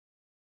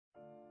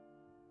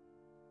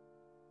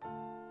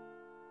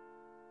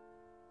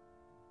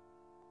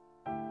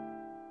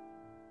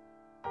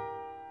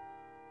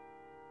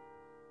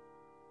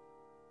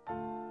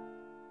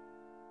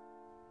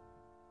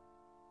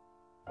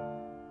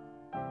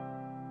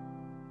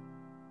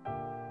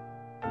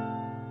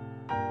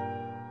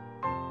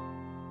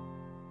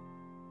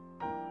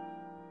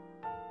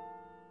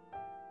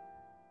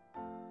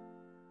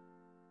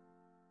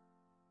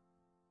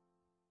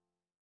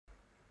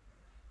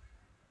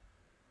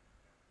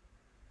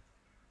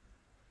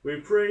We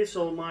praise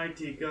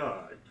Almighty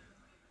God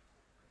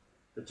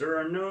that there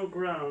are no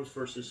grounds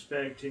for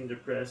suspecting the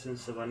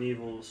presence of an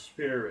evil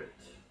spirit,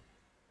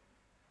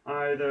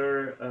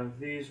 either of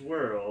this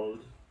world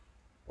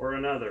or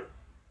another.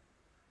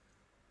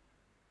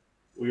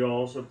 We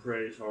also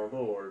praise our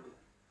Lord.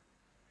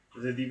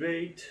 The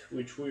debate,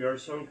 which we are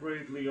so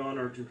greatly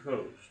honored to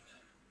host,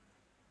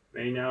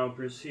 may now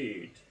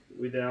proceed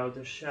without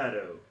a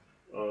shadow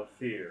of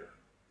fear.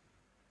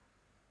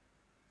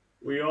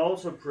 We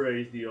also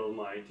praise the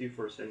Almighty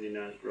for sending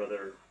us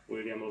Brother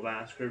William of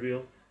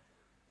Baskerville,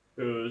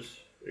 whose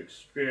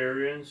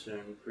experience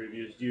and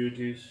previous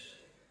duties,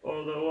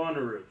 although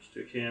onerous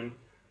to him,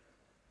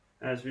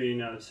 has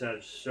been of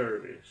such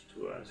service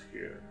to us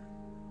here.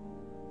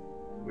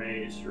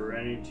 May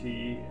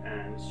serenity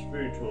and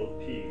spiritual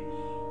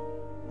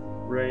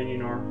peace reign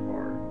in our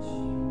hearts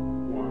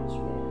once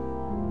more.